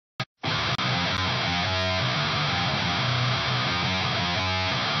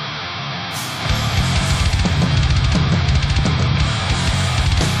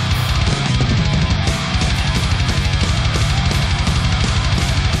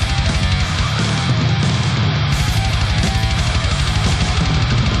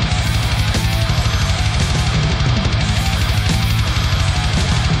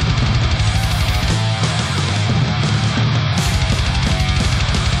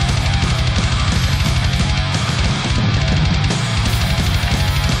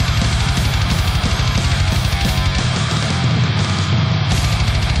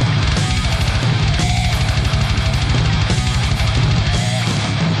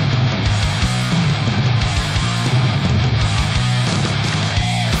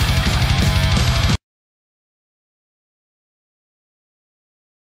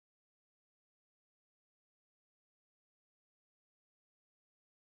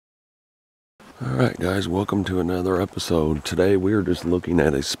Alright guys, welcome to another episode. Today we're just looking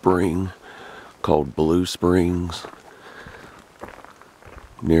at a spring called Blue Springs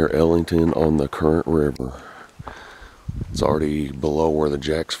near Ellington on the Current River. It's already below where the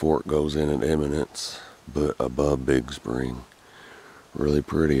Jacks Fork goes in at Eminence, but above Big Spring. Really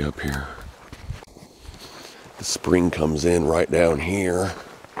pretty up here. The spring comes in right down here,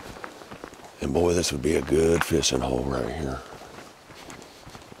 and boy, this would be a good fishing hole right here.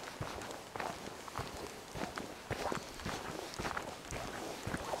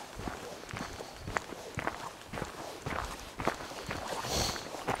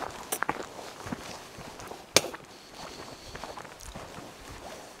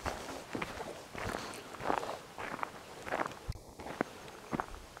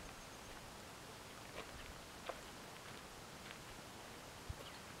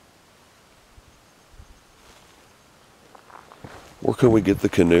 Where can we get the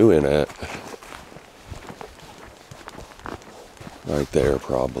canoe in at? Right there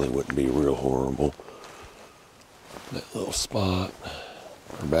probably wouldn't be real horrible. That little spot,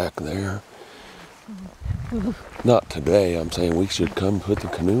 or back there. Not today, I'm saying we should come put the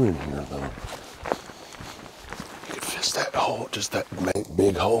canoe in here though. You could fish that hole, just that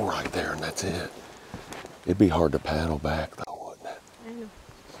big hole right there, and that's it. It'd be hard to paddle back though, wouldn't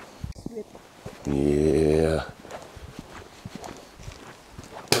it? I know. Yeah.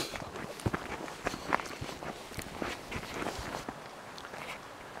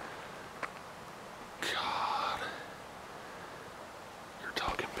 God. You're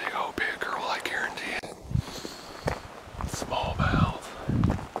talking big old pickerel, I guarantee it. Smallmouth.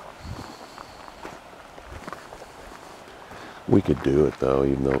 We could do it though,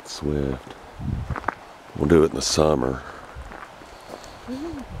 even though it's swift. We'll do it in the summer.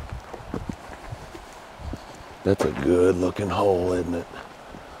 That's a good looking hole, isn't it?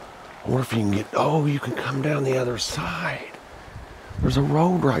 I wonder if you can get, oh, you can come down the other side. There's a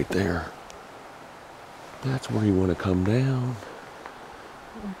road right there. That's where you want to come down.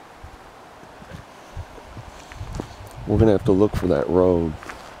 We're gonna have to look for that road.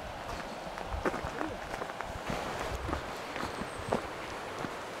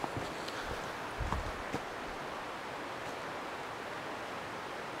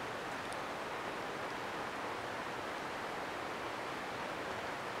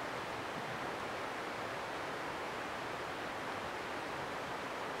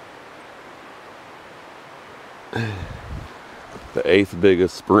 The 8th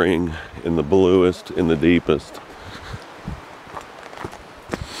biggest spring in the bluest, in the deepest.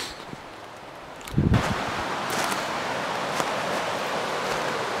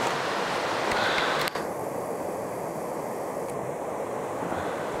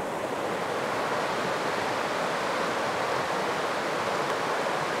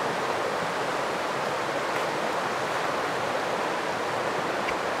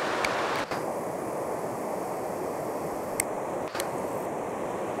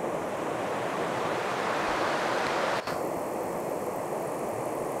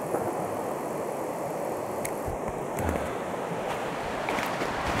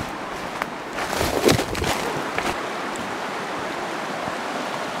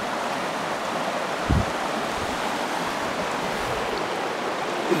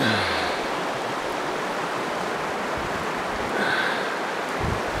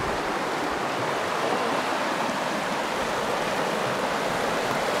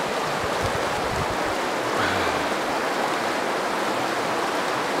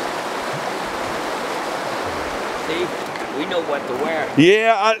 We know what to wear.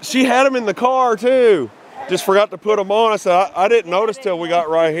 Yeah, she had them in the car too. Just forgot to put them on. I said, I didn't notice till we got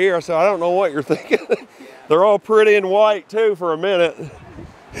right here. I said, I don't know what you're thinking. They're all pretty and white too for a minute.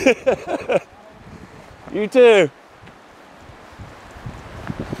 You too.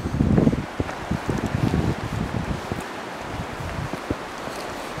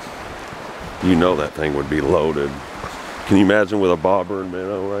 You know that thing would be loaded. Can you imagine with a bobber and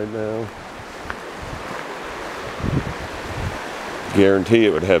minnow right now? Guarantee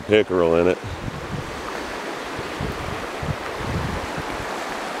it would have pickerel in it.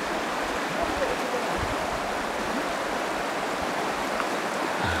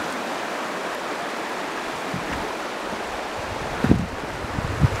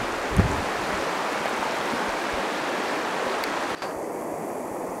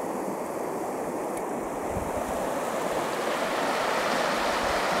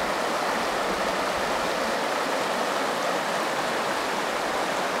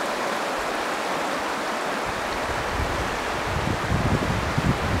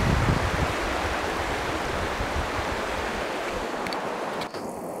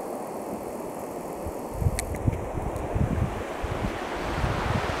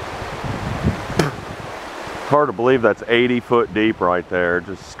 Hard to believe that's 80 foot deep right there,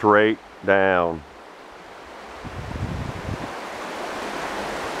 just straight down.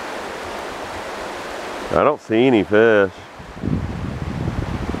 I don't see any fish.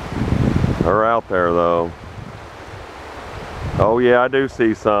 They're out there though. Oh yeah, I do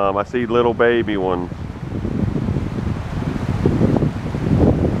see some. I see little baby ones.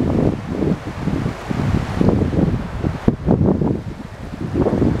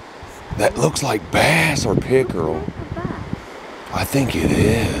 That looks like bass or pickerel. I think it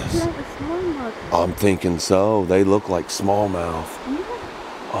is. I'm thinking so. They look like smallmouth.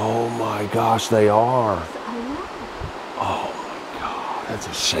 Oh my gosh, they are. Oh my God, that's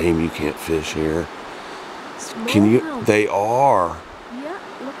a shame you can't fish here. Can you? They are.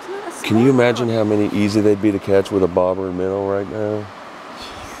 Can you imagine how many easy they'd be to catch with a bobber and minnow right now?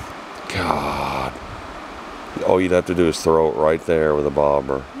 God. All you'd have to do is throw it right there with a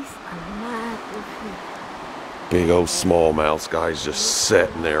bobber. Big old smallmouth guy's just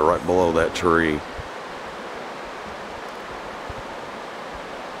sitting there right below that tree.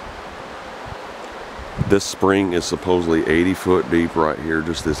 This spring is supposedly 80 foot deep right here,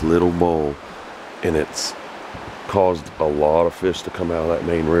 just this little bowl. And it's caused a lot of fish to come out of that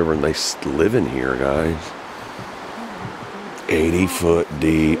main river, and they live in here, guys. 80 foot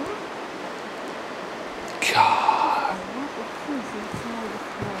deep. God.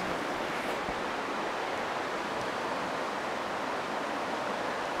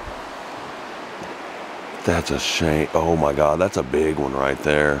 That's a shame. Oh my God, that's a big one right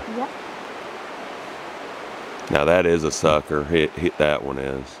there. Yep. Now that is a sucker. That one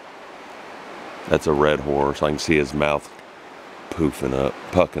is. That's a red horse. I can see his mouth puffing up.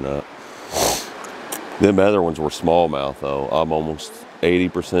 Them other ones were smallmouth though. I'm almost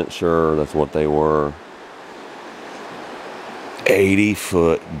 80% sure that's what they were. 80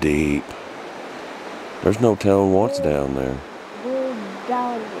 foot deep. There's no telling what's down there.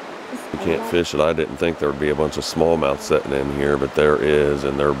 You can't fish it. I didn't think there would be a bunch of smallmouth sitting in here, but there is,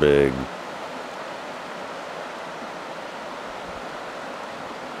 and they're big.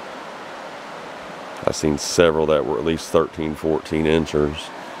 I've seen several that were at least 13, 14 inches.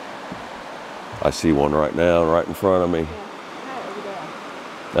 I see one right now, right in front of me.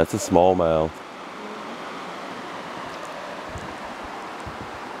 That's a smallmouth.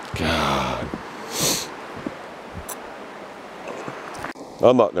 God.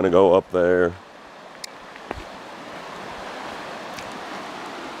 I'm not gonna go up there.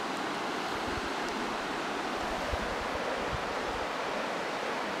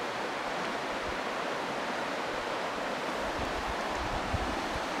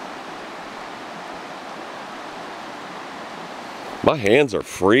 My hands are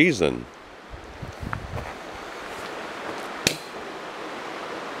freezing.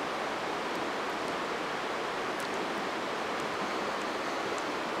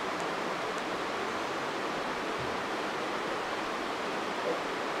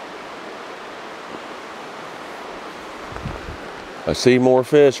 I see more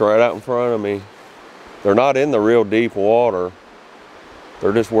fish right out in front of me. They're not in the real deep water.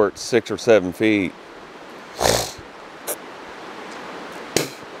 They're just where it's 6 or 7 feet.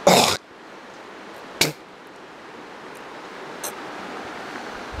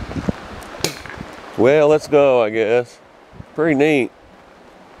 Well, let's go, I guess. Pretty neat.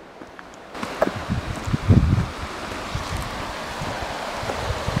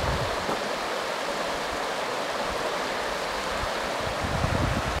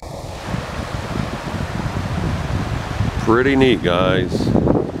 Pretty neat, guys. It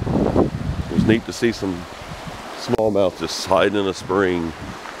was neat to see some smallmouth just hiding in a spring.